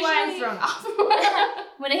See why I'm usually- thrown off.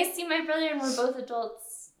 when I see my brother and we're both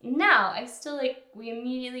adults now, I still like, we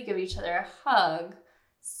immediately give each other a hug.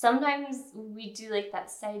 Sometimes we do like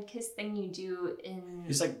that side kiss thing you do in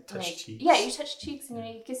Just like touch cheeks. Yeah, you touch cheeks and you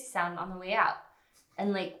make a kissy sound on the way out.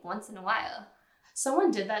 And like once in a while.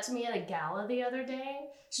 Someone did that to me at a gala the other day.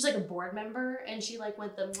 She's like a board member and she like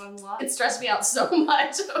went the one. It stressed me out so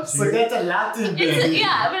much. I was But that's a Latin It's, thing.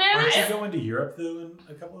 yeah, but I Aren't was you going to Europe though in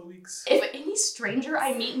a couple of weeks? If any stranger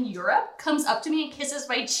I meet in Europe comes up to me and kisses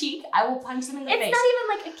my cheek, I will punch them in the it's face. not even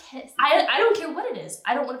like a kiss. I don't care what it is.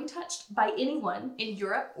 I don't want to be touched by anyone in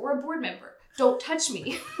Europe or a board member. Don't touch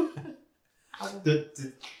me.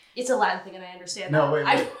 It's a Latin thing and I understand No, that. wait.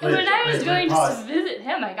 When I was wait, going just pause. to visit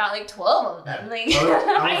him, I got like 12 of them. Like,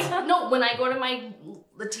 No, when I go to my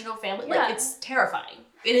Latino family, Yeah. like it's terrifying.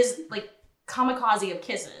 It is like kamikaze of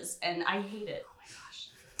kisses and I hate it.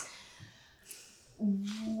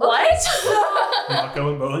 what? Mako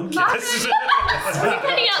and Bowen Mako- kiss. We're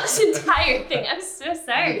cutting out this entire thing. I'm so Like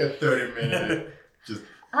sorry. a 30-minute.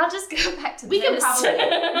 I'll just go back to We this. can probably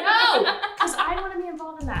no, because I don't want to be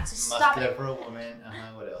involved in that. So stop Muscular it. for a woman.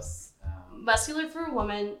 What else? Muscular for a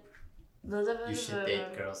woman. You should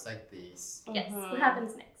date girls like these. Yes. Mhm. What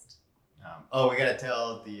happens next? we gotta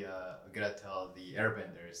tell the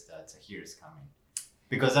airbenders that Zahir is coming,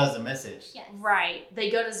 because that's the message. Yes. Right. They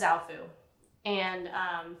go to Zaofu, and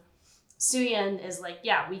Suyin is like,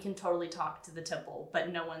 yeah, we can totally talk to the temple, but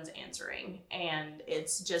no one's answering. And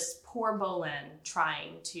it's just poor Bolin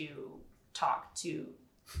trying to talk to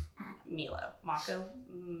Milo.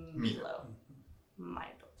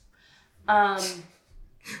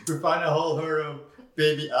 We find a whole herd of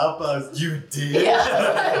baby alphas. You did?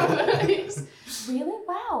 Yeah. Really?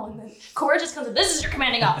 Wow. And then Cora just comes in, this is your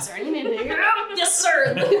commanding officer. And you need to, yes,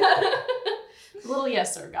 sir. The little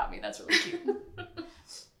yes, sir got me. That's really cute.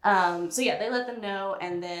 So yeah, they let them know,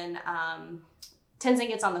 and then Tenzin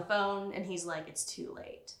gets on the phone, and he's like, "It's too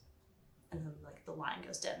late," and then like the line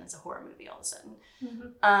goes dead, and it's a horror movie all of a sudden.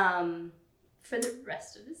 Mm-hmm. For the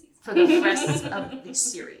rest of the season. For the rest of the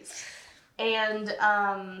series, and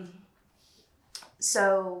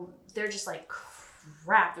so they're just like,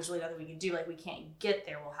 "Crap! There's really nothing we can do. Like, we can't get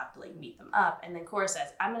there. We'll have to like meet them up." And then Cora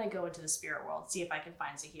says, "I'm gonna go into the spirit world, see if I can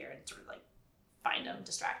find Zahir," and sort of like find him,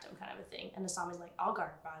 distract him, kind of a thing. And Asami's like, "I'll guard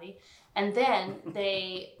her body." And then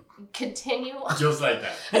they continue. Just like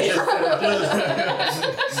that.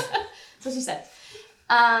 That's what she said.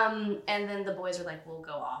 And then the boys are like, "We'll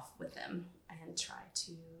go off with them and try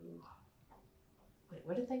to." Wait,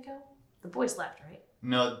 where did they go? The boys left, right?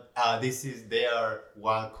 No, they are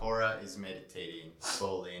while Cora is meditating,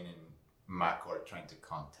 Bolin and Mako are trying to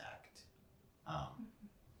contact. Oh,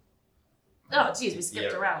 geez, we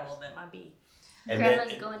skipped around a little bit. My B.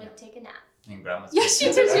 Grandma's going to take a nap. And Grandma's Yes,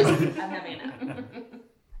 she did. I'm having a nap. And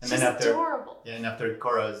She's then after, adorable. yeah, and after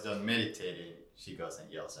Cora is done meditating, she goes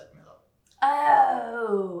and yells at Milo.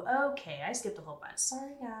 Oh, okay. I skipped a whole bunch.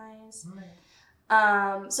 Sorry, guys.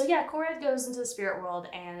 So yeah, Cora goes into the spirit world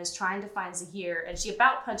and is trying to find Zahir, and she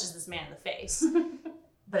about punches this man in the face,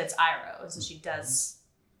 but it's Iroh, so she does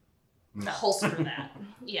holster that.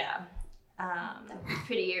 Yeah. That would be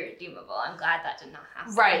pretty irredeemable. I'm glad that did not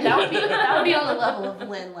happen. Right. That would be on the level of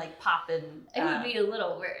Lynn like popping. It would be a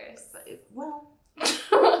little worse. Well,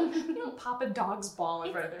 you don't pop a dog's ball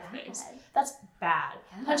in front of their face. That's bad.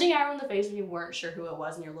 Yeah. Punching Iroh in the face when you weren't sure who it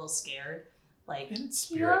was and you're a little scared. Like, And it's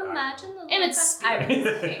Can you spirit. imagine the look And it's on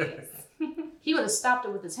Iroh's face? he would have stopped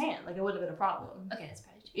it with his hand. Like, it wouldn't have been a problem. Okay, that's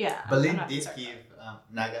probably true. Yeah. But I'm Lynn not did concerned give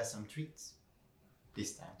Naga some treats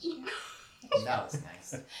this time. And that was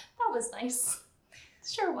nice. That was nice.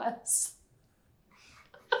 Sure was.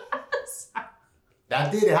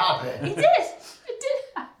 That did happen. It did. It did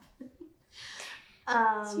happen.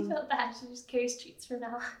 She felt bad. She just carries treats for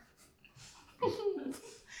now.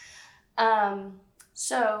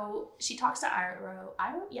 So she talks to Iroh,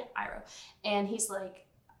 and he's like,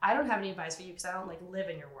 "I don't have any advice for you because I don't like live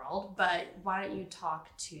in your world, but why don't you talk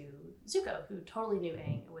to Zuko, who totally knew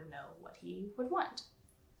Aang and would know what he would want."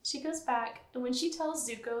 She goes back, and when she tells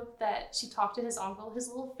Zuko that she talked to his uncle, his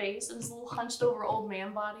little face and his little hunched over old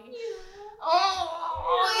man body.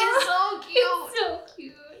 Oh, he's so cute. It's so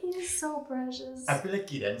cute. He's so precious. I feel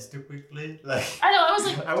like it ends too quickly. Like I know, I was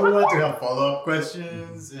like, I would want to have follow-up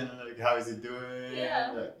questions and like how is he doing?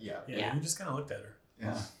 Yeah. Like, yeah. Yeah. You just kind of looked at her.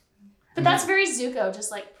 Yeah. But that's very Zuko, just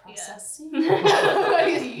like processing.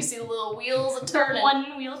 You see the little wheels turning.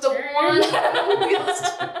 One wheel The turn. one wheels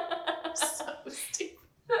turn. So stupid.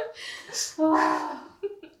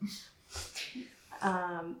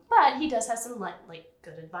 But he does have some like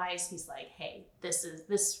good advice. He's like, "Hey,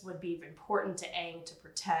 this would be important to Aang to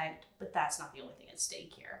protect, but that's not the only thing at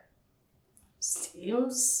stake here."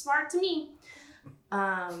 Seems smart to me.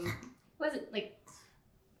 Wasn't like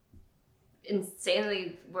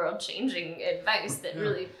insanely world-changing advice that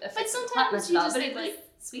really affects the plot sometimes much you at all, just but need, it was like,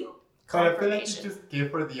 sweet. But I feel like you confirmation. just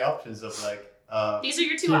gave her the options of like These are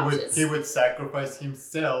your two options. he would sacrifice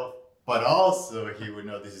himself, but also he would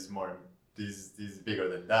know this is bigger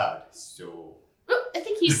than that. So I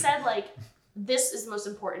think he said like this is most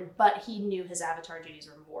important, but he knew his avatar duties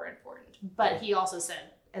were more important. But he also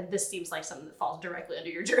said, and this seems like something that falls directly under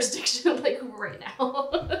your jurisdiction, like right now.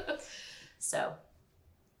 So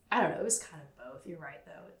I don't know. It was kind of both. You're right,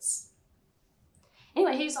 though.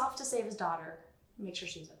 Anyway. He's off to save his daughter, make sure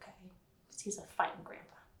she's okay. 'Cause he's a fighting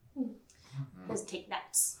grandpa. He doesn't take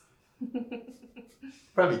naps.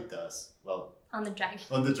 probably does. Well, On the dragon.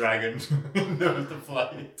 on the dragon, the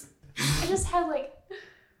flight. I just had like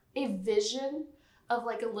a vision of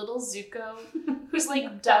like a little Zuko who's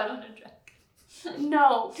like Down done. on a dragon.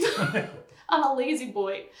 No, I'm a lazy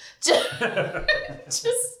boy.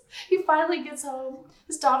 Just he finally gets home.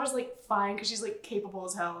 His daughter's like fine because she's like capable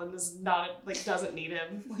as hell and is not like doesn't need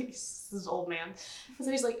him. Like he's this old man. And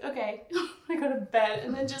so he's like, okay, I go to bed,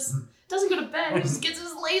 and then just doesn't go to bed. He just gets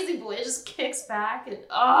his lazy boy. It just kicks back and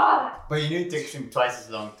But it takes him twice as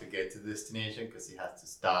long to get to the destination because he has to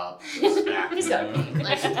stop. He's got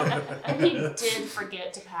and he did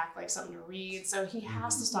forget to pack like something to read, so he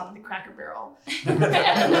has to stop at the Cracker Barrel. It's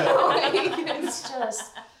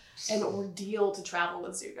just an ordeal to travel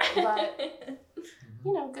with Zuko,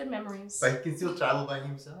 but good memories. But he can still travel by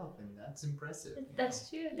himself, and that's impressive. That's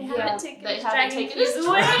true. They Yeah, haven't taken they his haven't dragon taken keys his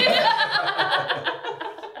away.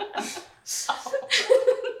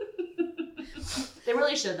 They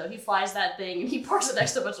really should though. He flies that thing and he parks it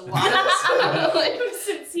next to a bunch of llamas.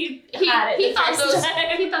 Since he had it he the thought first those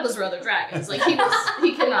time. he thought those were other dragons. Like he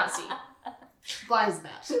cannot see. Flies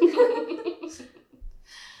that.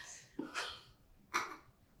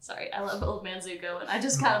 Sorry, I love Old Man Zuko, and I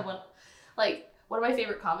just kind of want, like, one of my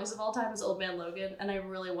favorite comics of all time is Old Man Logan, and I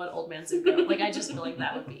really want Old Man Zuko. Like, I just feel like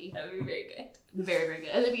that would be very good. very, very good.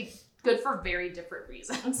 And it'd be good for very different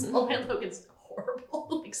reasons. Old Man Logan's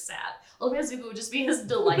horrible, like, sad. Old Man Zuko would just be his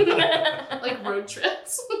delight, like, road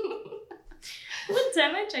trips. One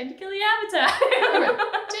time I tried to kill the Avatar.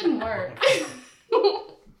 Didn't work.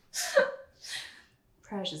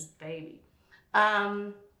 Precious baby.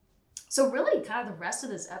 So really kind of the rest of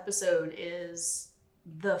this episode is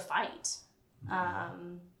the fight. A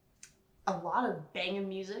lot of banging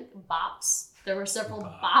music, bops. There were several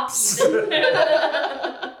bops.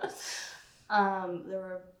 There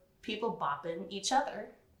were people bopping each other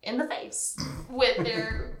in the face with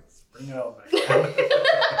their... Bring it all back.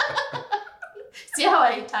 See how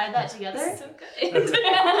I tied that together? So good.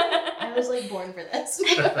 I was like born for this.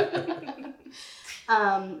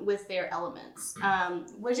 With their elements.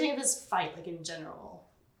 What did you think of this fight, like in general?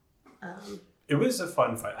 It was a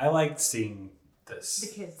fun fight. I liked seeing this. The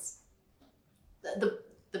kids. The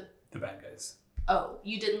bad guys. Oh,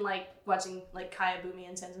 you didn't like watching like Kaya, Boomy,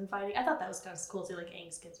 and Tenzin fighting? I thought that was kind of cool too, like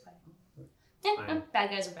Aang's kids fighting. Yeah, Fine. bad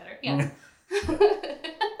guys are better. Yeah.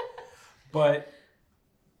 But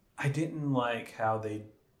I didn't like how the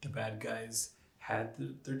bad guys had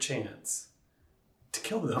their chance to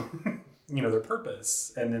kill them. Their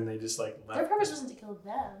purpose. And then they just like left. Their purpose wasn't to kill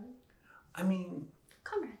them. I mean,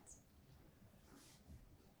 Comrades.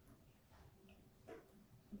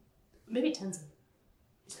 Maybe Tenzin.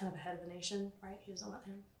 He's kind of the head of the nation, right? He doesn't want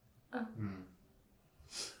him.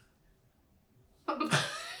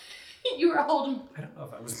 You were holding. I don't know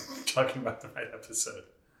if I was talking about the right episode.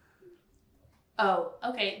 Oh,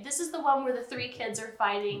 okay. This is the one where the three kids are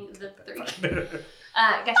fighting the three.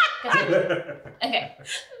 Gotcha. Okay.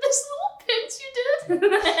 This little pinch you did.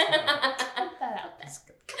 Cut that out there.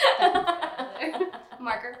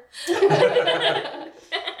 Marker.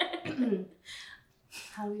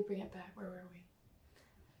 How do we bring it back? Where were we?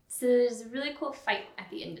 So there's a really cool fight at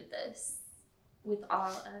the end of this with all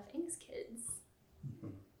of Aang's kids.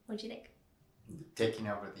 What'd you think? Taking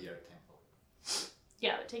over the Air Temple.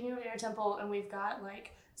 Yeah, taking over the Air Temple, and we've got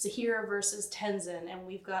like Zahira versus Tenzin, and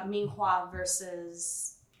we've got Minghua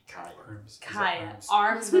versus Kaya.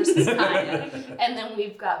 Arms versus Kaya. And then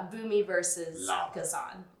we've got Boomy versus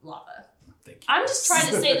Ghazan. Lava. Thank you. I'm just trying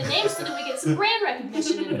to say the names so that we get some brand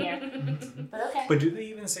recognition in here. But okay. But do they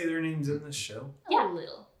even say their names in this show? Yeah. A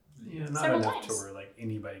little. Yeah, not Several enough times. to where like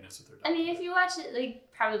anybody knows what they're I talking mean, if you watch it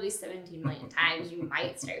like probably 17 million times, you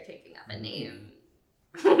might start picking up a name.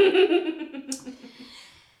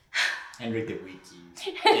 Enric the Wiki.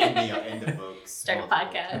 In the books. Start a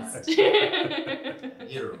podcast.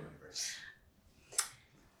 You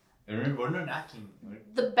remember. We're not acting.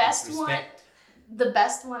 The best Respect. The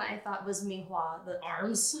best one I thought was Minghua, the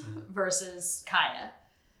arms versus Kaya.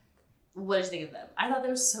 What did you think of them? I thought they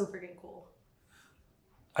were so freaking cool.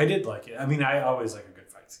 I did like it. I mean, I always like a good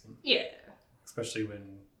fight scene, Yeah. especially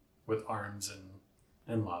with arms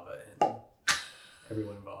and lava and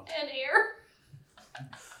everyone involved. And air.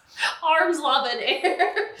 Arms, lava, and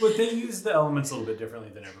air. But they use the elements a little bit differently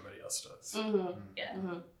than everybody else does. Mm-hmm. Yeah.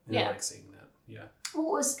 Mm-hmm. And I like seeing that. Yeah. Well,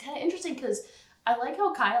 it was kind of interesting because I like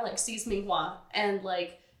how Kaya like sees Minghua and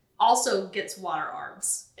like also gets water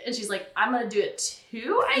arms, and she's like, "I'm gonna do it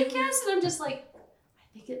too, I guess." And I'm just like, I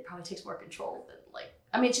think it probably takes more control than like.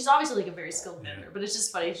 I mean, she's obviously like a very skilled bender, but it's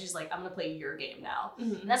just funny. She's like, "I'm gonna play your game now."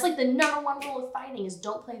 And that's like the number one rule of fighting is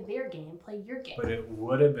don't play their game, play your game. But it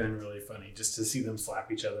would have been really funny just to see them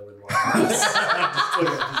slap each other with water.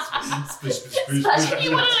 Especially if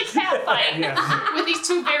you wanted a cat fight with these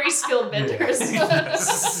two very skilled benders.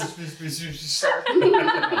 Sure.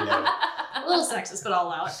 A little sexist, but I'll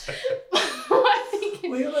allow it. I think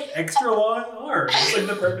We have like extra long arms. It's like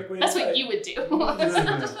the perfect way that's to what fight. you would do.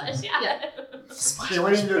 Yeah. They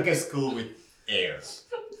went into like a school with air.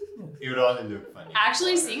 it would only look funny.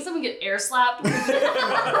 Actually, seeing someone get air slapped would be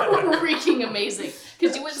freaking amazing.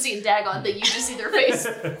 Because you wouldn't see a daggone thing, you just see their face.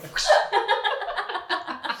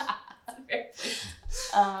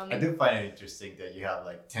 I do find it interesting that you have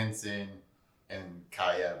like Tenzin and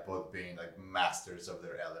Kaya both being like masters of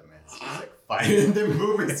their elements. It's like fighting the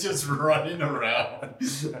movies, just running around.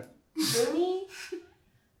 Umi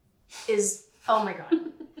is, oh my god.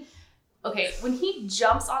 Okay, when he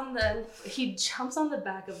jumps on the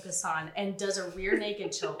back of Ghassan and does a rear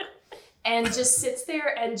naked choke and just sits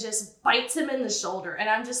there and just bites him in the shoulder, and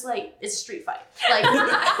I'm just like, it's a street fight. Like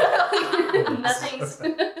nothing's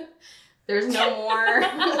there's no more.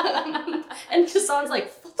 And Ghassan's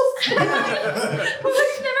like, what the fuck?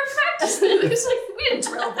 We've never practiced this. He's like, we didn't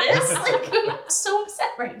drill this. Like, I'm so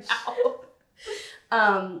upset right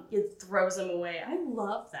now. It throws him away. I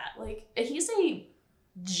love that. Like, he's a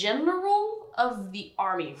general of the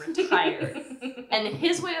army retired. And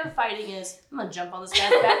his way of fighting is, I'm gonna jump on this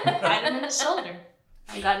guy's back and bite him in the shoulder.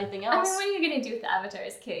 I ain't got anything else. I mean, what are you gonna do with the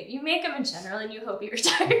Avatars, Kate? You make him a general and you hope he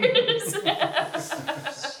retires.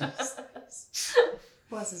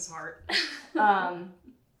 Bless his heart.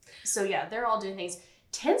 So yeah, they're all doing things.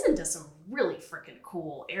 Tenzin does some really freaking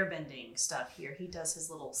cool airbending stuff here. He does his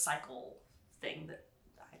little cycle thing that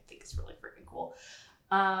I think is really freaking cool.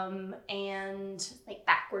 And like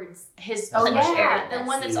backwards. his Oh, yeah, yeah, the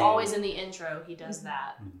one that's yeah. always in the intro, he does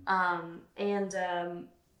that.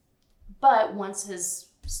 But once his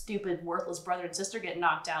stupid, worthless brother and sister get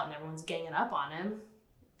knocked out and everyone's ganging up on him,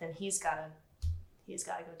 then he's gotta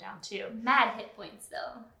go down too. Mad hit points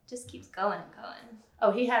though. Just keeps going and going.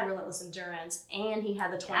 Oh, he had relentless endurance, and he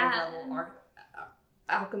had the 20 level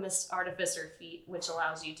alchemist artificer feat, which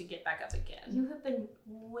allows you to get back up again. You have been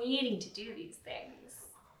waiting to do these things.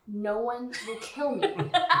 No one will kill me.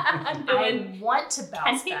 I want to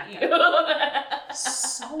bounce back up.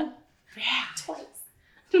 So bad. Twice.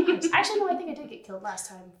 Actually, no, I think I did get killed last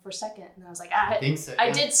time for second, and I was like, I think so. I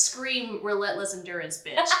yeah. did scream relentless endurance,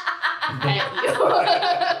 bitch, at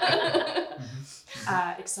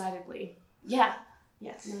you. Excitedly. Yeah,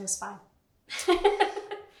 no, it was fine. Felt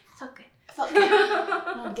good. I felt good.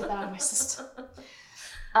 I want to get that out of my system.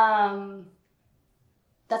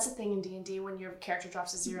 That's the thing in D&D, when your character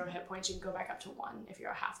drops to 0 hit points, you can go back up to 1 if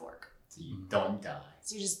you're a half-orc. So you don't die.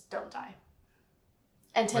 So you just don't die.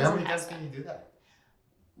 And Well, how Tenzin many has times that. can you do that?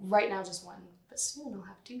 Right now, just 1, but soon I'll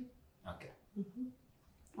have 2. Okay. Mm-hmm.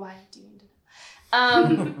 Why do you need to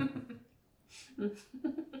know?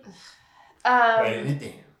 Write it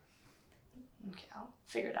down. Okay, I'll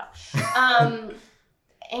figure it out.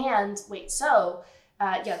 And wait, so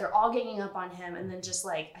yeah, they're all ganging up on him, and then just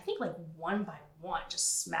like, I think like one by one,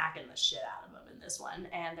 just smacking the shit out of him in this one,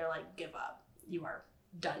 and they're like, give up, you are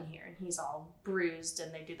done here. And he's all bruised,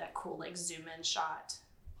 and they do that cool like zoom in shot.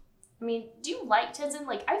 I mean, do you like Tenzin?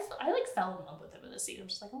 Like, I like fell in love with him in this scene. I'm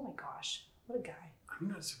just like, oh my gosh, what a guy. I'm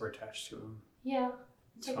not super attached to him. Yeah.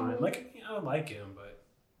 It's fine. Like, I like him, but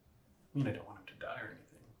I mean, I don't want him to die or anything.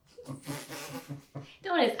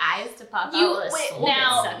 Don't want his eyes to pop out. You while his wait, soul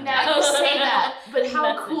now gets sucked you out. say that, but how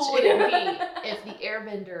Message. cool would it be if the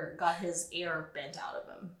airbender got his air bent out of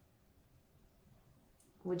him?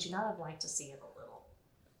 Would you not have liked to see it a little?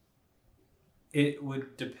 It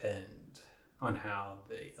would depend on how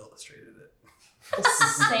they illustrated it. The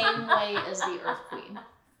same way as the Earth Queen.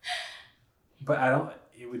 But I don't.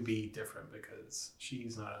 It would be different because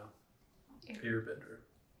she's not a airbender.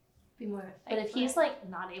 Be more of a But fight if for he's it. like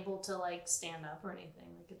not able to like stand up or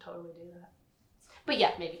anything, they could totally do that. But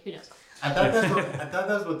yeah, maybe, who knows? I thought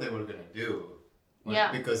that's what they were gonna do.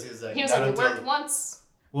 Yeah. Because he's like, He was not like, it until- worked once,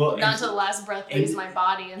 Well, not until the last breath and- leaves my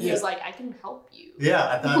body, and he yeah. was like, I can help you. yeah,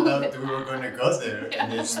 I thought that we were gonna go there,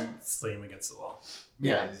 and then Slam against the wall.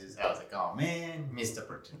 yeah, I was like, oh man, missed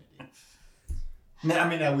opportunity. No, I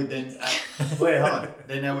mean, I would then wait, hold on.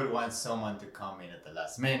 Then I would want someone to come in at the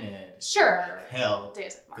last minute, Sure. help, Deus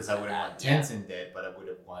Ex because I wouldn't want Yeah. Tenzin dead, but I would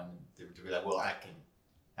have wanted them to be like, well, I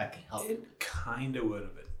can help. It kind of would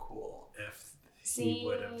have been cool if See? he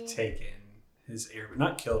would have taken his air,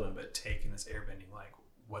 not killed him, but taken his airbending, like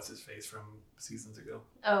what's his face from seasons ago.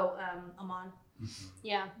 Oh, Amon.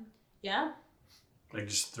 Yeah. Yeah? Like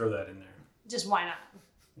just throw that in there. Just why not?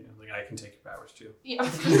 Yeah, like I can take your powers too. Yeah.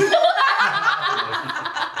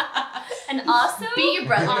 And also, Beat your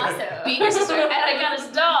brother. Also. Beat your sister. And I got his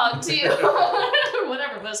dog too. Or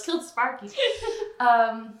whatever it was. Killed Sparky.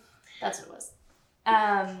 That's what it was.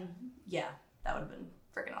 Yeah, that would have been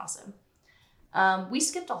freaking awesome. We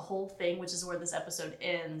skipped a whole thing, which is where this episode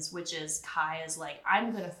ends, which is Kai is like,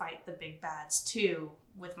 I'm going to fight the big bads too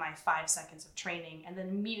with my 5 seconds of training, and then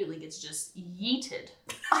immediately gets just yeeted.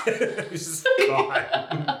 He's just gone.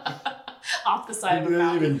 off the side He of the didn't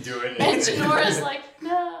mountain. even do anything. And Janora's like,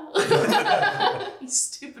 no. You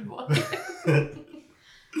stupid boy.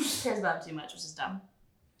 Cares about him too much, which is dumb.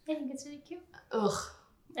 I think it's really cute. Ugh.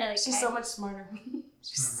 I like She's Kai. so much smarter.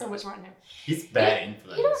 She's so much smarter than him. He's bad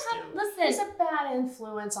influence. You don't still. have. He's Listen, a bad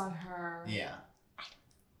influence on her. Yeah.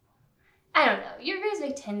 I don't know. You're raised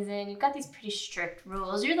by Tenzin. You've got these pretty strict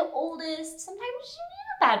rules. You're the oldest. Sometimes you need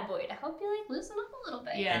a bad boy to help you like loosen up a little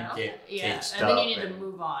bit. Yeah. And get Yeah, caged and then you up need to and-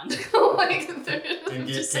 move on. And get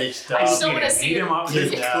Just- caged I up. just don't wanna see beat him her- off the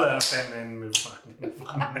Yeah. cliff and then move on.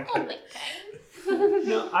 I like Kai.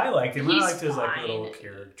 No, I liked him. He's I liked his like fine. little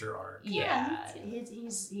character arc. Yeah, me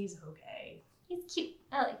he's okay. He's cute.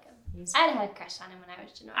 I like him. He's, I'd had a crush on him when I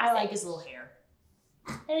was Janora. I like his little hair.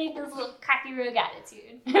 I like his little cocky rogue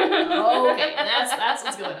attitude. Okay, that's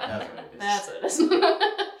what's going on. That's what it is. That's what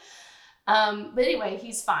it is. But anyway,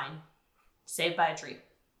 he's fine. Saved by a tree.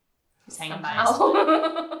 He's hanging by his.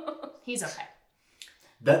 Somehow. He's okay.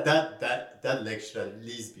 That leg should at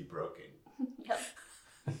least be broken. Yep.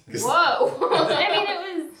 'Cause Whoa. I mean, it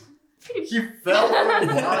was pretty. he fell for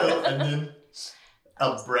a while and then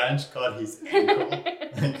a branch caught his ankle.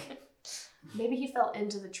 Like, Maybe he fell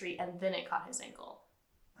into the tree and then it caught his ankle.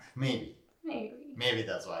 maybe. Maybe. Maybe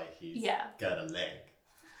that's why he's Yeah. got a leg.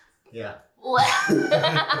 Yeah.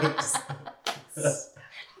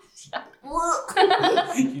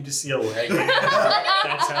 You just see a leg.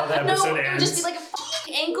 That's how that No, episode it would ends. just be like a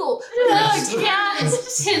fucking ankle. Oh, yeah. Tendons Oh,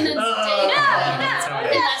 stayed. that's how it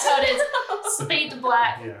And is. that's how it is. Spade to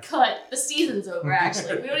black. Yeah. Cut. The season's over.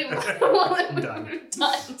 Actually, we don't even want to. Done. We're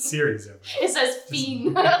done. Series over. It says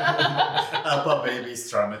fiend. Appa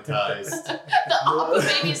baby's traumatized. The Appa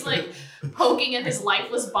baby's like poking at his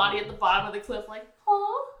lifeless body at the bottom of the cliff, like,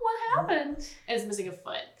 "Oh, what happened?" And it's missing a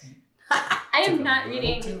foot. I am not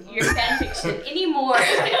reading your fanfiction anymore.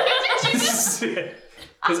 Because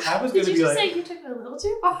I was Did gonna you be just like, say you took it a little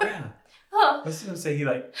too far? yeah. Oh. I was gonna say he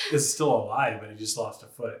like is still alive, but he just lost a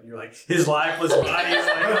foot. You're like his lifeless body is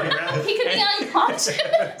like on the ground. He could be unconscious.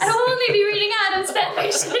 I will only be reading Adam's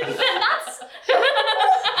fanfiction. That's.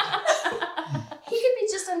 He could be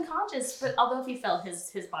just unconscious, but although if he fell,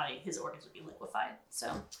 his body, his organs would be liquefied. So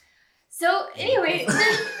anyway,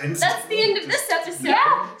 that's the end of this episode.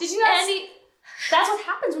 Yeah. Did you not And- see? That's what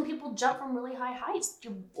happens when people jump from really high heights.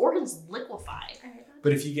 Your organs liquefy.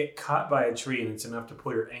 But if you get caught by a tree and it's enough to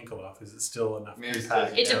pull your ankle off, is it still enough? Maybe to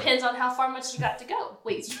it's It depends on how far much you got to go.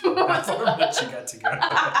 Wait, How much you got to go.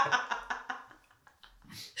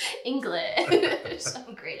 English.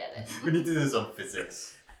 I'm great at it. We need to do some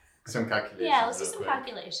physics. Some calculations. yeah, let's do real some quick.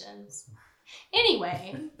 calculations.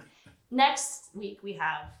 Anyway, next week we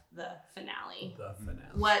have the finale. The finale.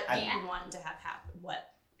 What do Yeah. you want to have happen? What?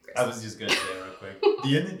 Chris? I was just gonna say real quick.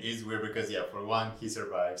 The ending is weird because for one he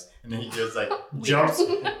survives and then he just like Weird. jumps.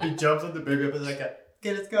 He jumps on the baby but like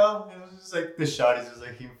okay, let's go. And it was just like the shot is just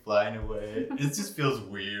like him flying away. It just feels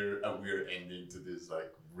weird, a weird ending to this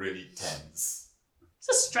like really tense. It's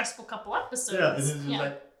a stressful couple episodes. Yeah, and then it's just Yeah.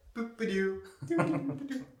 like boop ba doo.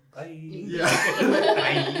 Bye. Yeah.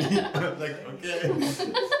 Bye. Like okay.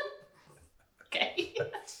 Okay.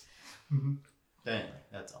 Anyway,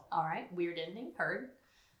 that's all. All right. Weird ending. Heard.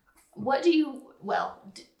 What do you? Well,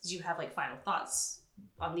 did you have like final thoughts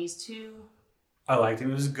on these two? I liked it.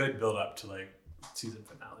 It was a good build up to like season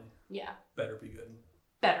finale. Yeah. Better be good.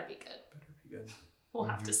 Better be good. Better be good. We'll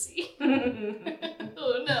have to see.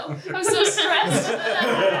 Oh no, I'm so stressed.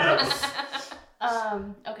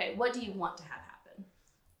 Okay, what do you want to have happen?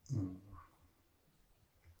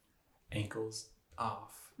 Ankles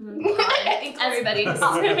off. Everybody.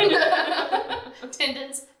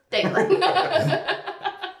 Tendons dangling.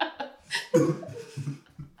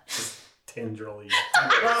 Tendrily.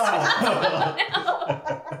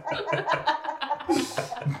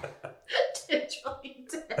 Tendrily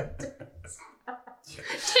tendons.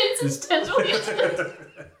 Tendons tendrily.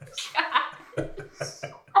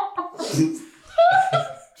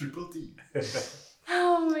 Triple T.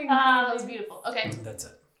 Oh my god. That was beautiful. Okay, That's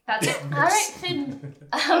it. that's it. All right, Finn.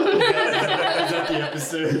 Is that the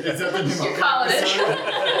episode? Is that the name You of the call it. episode?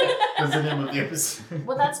 That's the name of the episode.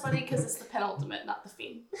 Well, that's funny because it's the penultimate, not the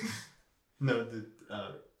fiend. No, the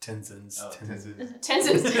Tenzins. Tenzin.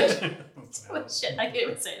 Tendons tendons. Wow. Shit, I can't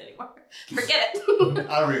even say it anymore. Forget it.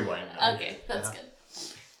 I'll rewind. Now. Okay, that's good.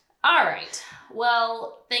 All right.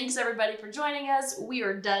 Well, thanks everybody for joining us. We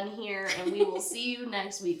are done here, and we will see you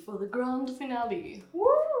next week for the grand finale. Woo!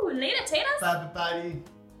 Later, taters. Bye, everybody.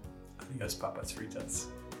 Adios, papas fritas.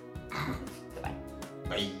 Goodbye.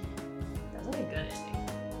 Bye. That was a good ending.